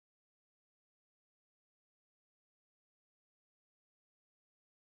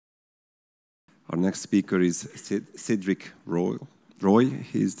Our next speaker is Cédric Roy.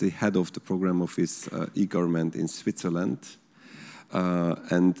 He is the head of the program office e-government in Switzerland.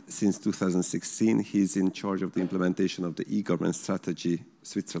 And since 2016, he is in charge of the implementation of the e-government strategy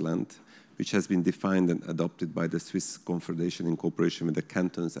Switzerland, which has been defined and adopted by the Swiss Confederation in cooperation with the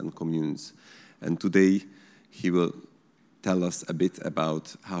cantons and communes. And today, he will tell us a bit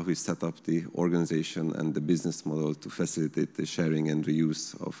about how he set up the organization and the business model to facilitate the sharing and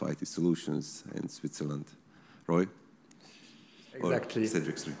reuse of IT solutions in Switzerland. Roy? Exactly.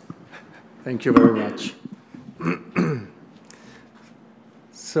 Cédric, sorry. Thank you very much.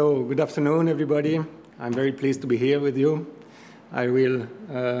 So, good afternoon, everybody. I'm very pleased to be here with you. I will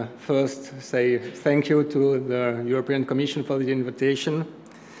first say thank you to the European Commission for the invitation.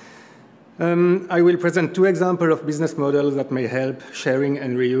 I will present two examples of business models that may help sharing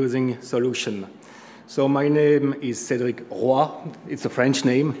and reusing solutions. So my name is Cédric Roy. It's a French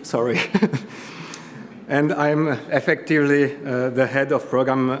name, sorry. And I'm effectively the head of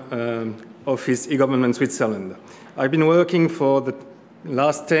program office e-government Switzerland. I've been working for the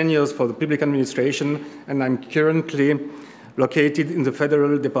last 10 years for the public administration, and I'm currently located in the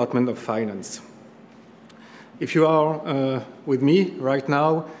Federal Department of Finance. If you are with me right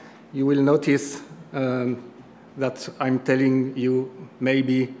now, you will notice that I'm telling you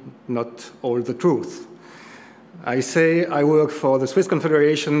maybe not all the truth. I say I work for the Swiss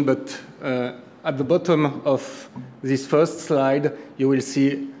Confederation, but at the bottom of this first slide, you will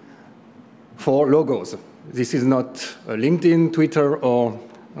see 4 logos. This is not LinkedIn, Twitter, or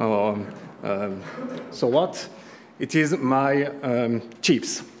so what? It is my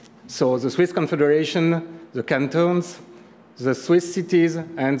chiefs. So the Swiss Confederation, the cantons, the Swiss cities,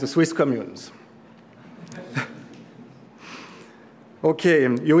 and the Swiss communes. Okay,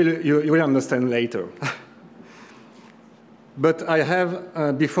 you will understand later. But I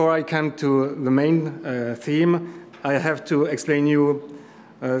have, before I come to the main theme, I have to explain you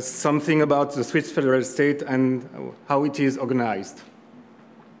something about the Swiss federal state and how it is organized.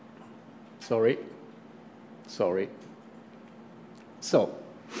 Sorry. So,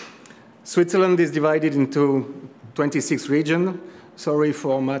 Switzerland is divided into 26 regions. Sorry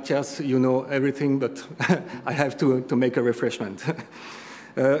for Matthias, you know everything, but I have to make a refreshment.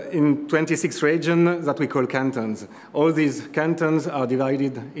 In 26 regions that we call cantons. All these cantons are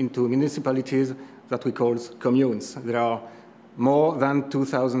divided into municipalities that we call communes. There are more than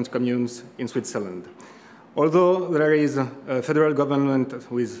 2,000 communes in Switzerland. Although there is a federal government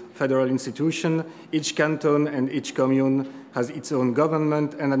with federal institutions, each canton and each commune has its own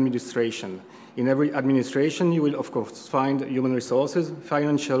government and administration. In every administration, you will, of course, find human resources,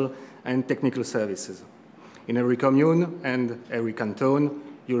 financial, and technical services. In every commune and every canton,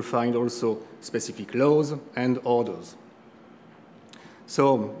 you'll find also specific laws and orders.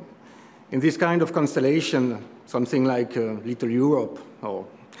 So, in this kind of constellation, something like Little Europe, or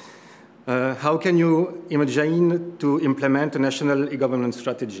how can you imagine to implement a national e-government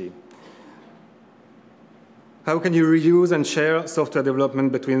strategy? How can you reuse and share software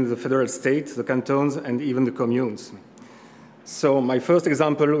development between the federal state, the cantons, and even the communes? So my first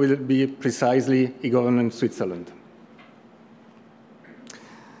example will be precisely e-government Switzerland.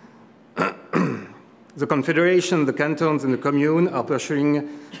 The Confederation, the cantons, and the commune are pursuing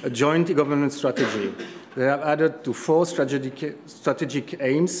a joint e-government strategy. They have added to 4 strategic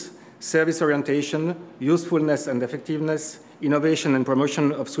aims: service orientation, usefulness and effectiveness, innovation and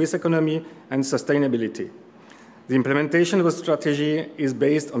promotion of Swiss economy, and sustainability. The implementation of the strategy is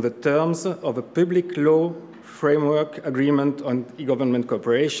based on the terms of a public law framework agreement on e-government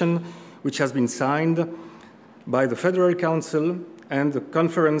cooperation, which has been signed by the Federal Council and the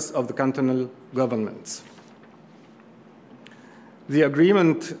Conference of the Cantonal Governments. The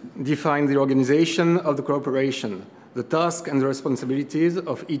agreement defines the organization of the cooperation, the tasks and the responsibilities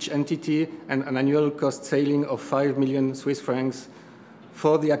of each entity, and an annual cost ceiling of 5 million Swiss francs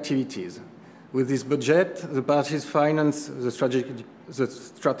for the activities. With this budget, the parties finance the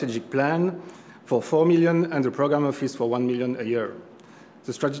strategic plan for 4 million and the program office for 1 million a year.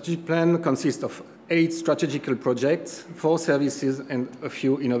 The strategic plan consists of 8 strategical projects, 4 services, and a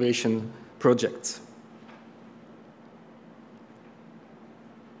few innovation projects.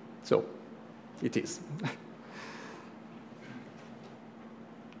 So, it is.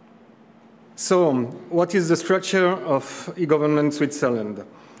 So, what is the structure of e-government Switzerland?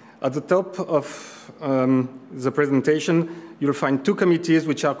 At the top of the presentation, you'll find 2 committees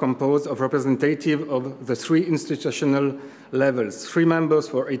which are composed of representatives of the 3 institutional levels, 3 members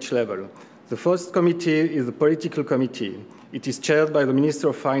for each level. The first committee is the political committee. It is chaired by the Minister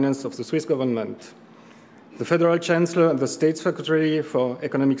of Finance of the Swiss government. The Federal Chancellor and the State Secretary for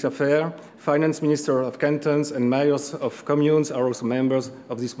Economic Affairs, Finance Minister of Cantons, and Mayors of Communes are also members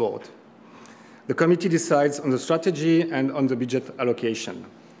of this board. The committee decides on the strategy and on the budget allocation.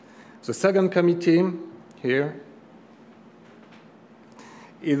 The second committee here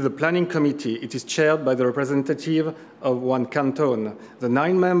is the planning committee. It is chaired by the representative of one canton. The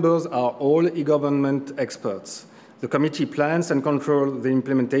 9 members are all e-government experts. The committee plans and controls the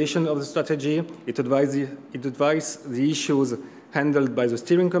implementation of the strategy. It advises the issues handled by the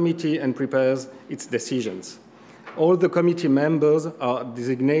steering committee and prepares its decisions. All the committee members are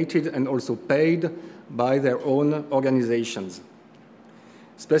designated and also paid by their own organizations.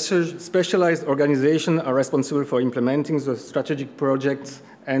 Specialized organizations are responsible for implementing the strategic projects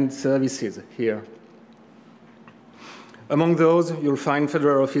and services here. Among those, you'll find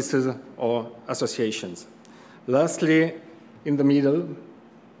federal offices or associations. Lastly, in the middle,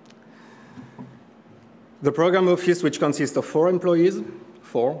 the program office, which consists of 4 employees,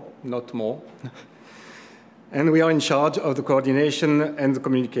 4, not more, and we are in charge of the coordination and the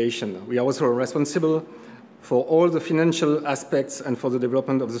communication. We are also responsible for all the financial aspects and for the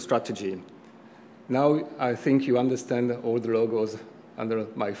development of the strategy. Now, I think you understand all the logos under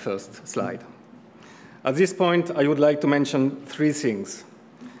my first slide. At this point, I would like to mention 3 things.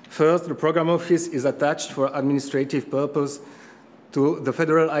 First, the program office is attached for administrative purpose to the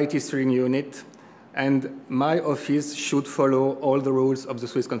Federal IT Steering Unit, and my office should follow all the rules of the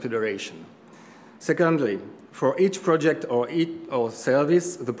Swiss Confederation. Secondly, for each project or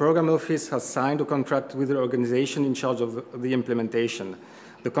service, the program office has signed a contract with the organization in charge of the implementation.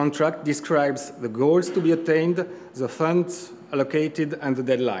 The contract describes the goals to be attained, the funds allocated, and the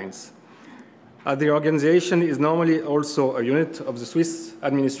deadlines. The organization is normally also a unit of the Swiss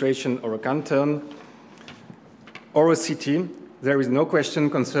administration or a canton or a city. There is no question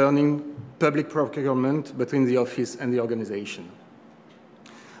concerning public procurement between the office and the organization.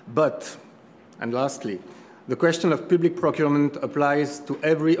 But, and lastly, the question of public procurement applies to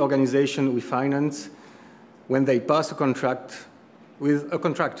every organization we finance when they pass a contract with a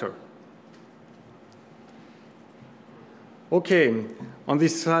contractor. Okay, on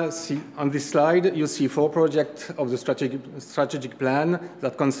this slide, you see 4 projects of the strategic plan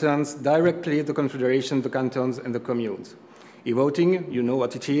that concerns directly the Confederation, the cantons, and the communes. E-voting, you know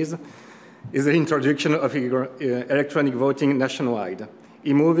what it is the introduction of electronic voting nationwide.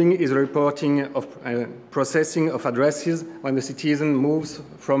 E-moving is reporting of processing of addresses when the citizen moves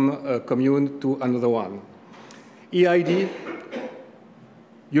from a commune to another one. E-ID,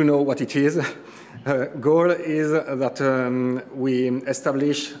 you know what it is. Goal is that we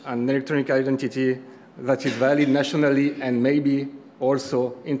establish an electronic identity that is valid nationally and maybe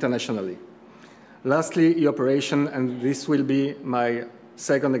also internationally. Lastly, e-operation, and this will be my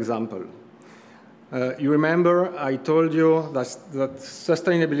second example. You remember I told you that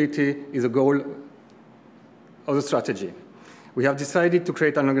sustainability is a goal of the strategy. We have decided to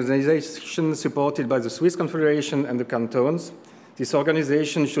create an organization supported by the Swiss Confederation and the cantons. This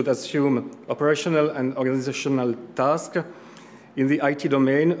organization should assume operational and organizational tasks in the IT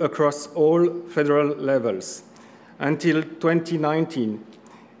domain across all federal levels. Until 2019,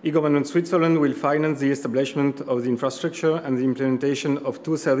 e-Government Switzerland will finance the establishment of the infrastructure and the implementation of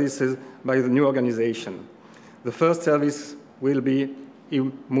 2 services by the new organization. The first service will be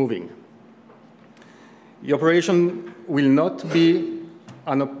e-moving. The operation will not be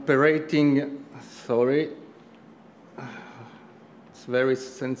an operating, it's very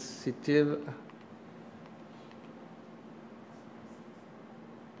sensitive.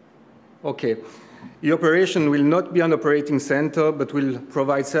 Okay. The operation will not be an operating center, but will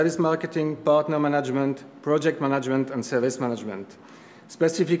provide service marketing, partner management, project management, and service management.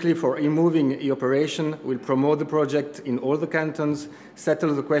 Specifically for e-moving, e-operation will promote the project in all the cantons,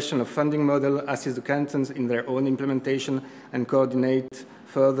 settle the question of funding model, assist the cantons in their own implementation, and coordinate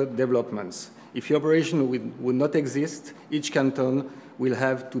further developments. If the operation would not exist, each canton will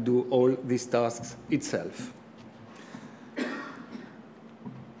have to do all these tasks itself.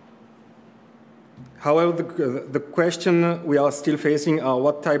 However, the question we are still facing are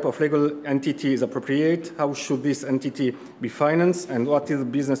what type of legal entity is appropriate, how should this entity be financed, and what is the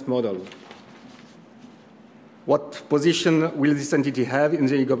business model? What position will this entity have in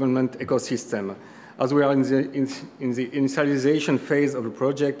the e-government ecosystem? As we are in the initialization phase of the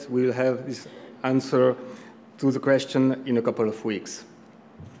project, we will have this answer to the question in a couple of weeks.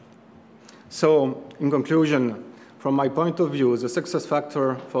 So, in conclusion, from my point of view, the success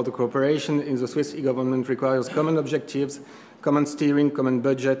factor for the cooperation in the Swiss e-government requires common objectives, common steering, common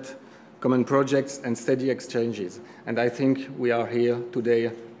budget, common projects, and steady exchanges. And I think we are here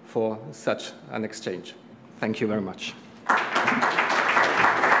today for such an exchange. Thank you very much.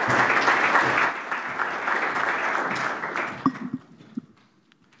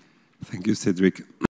 Thank you, Cédric.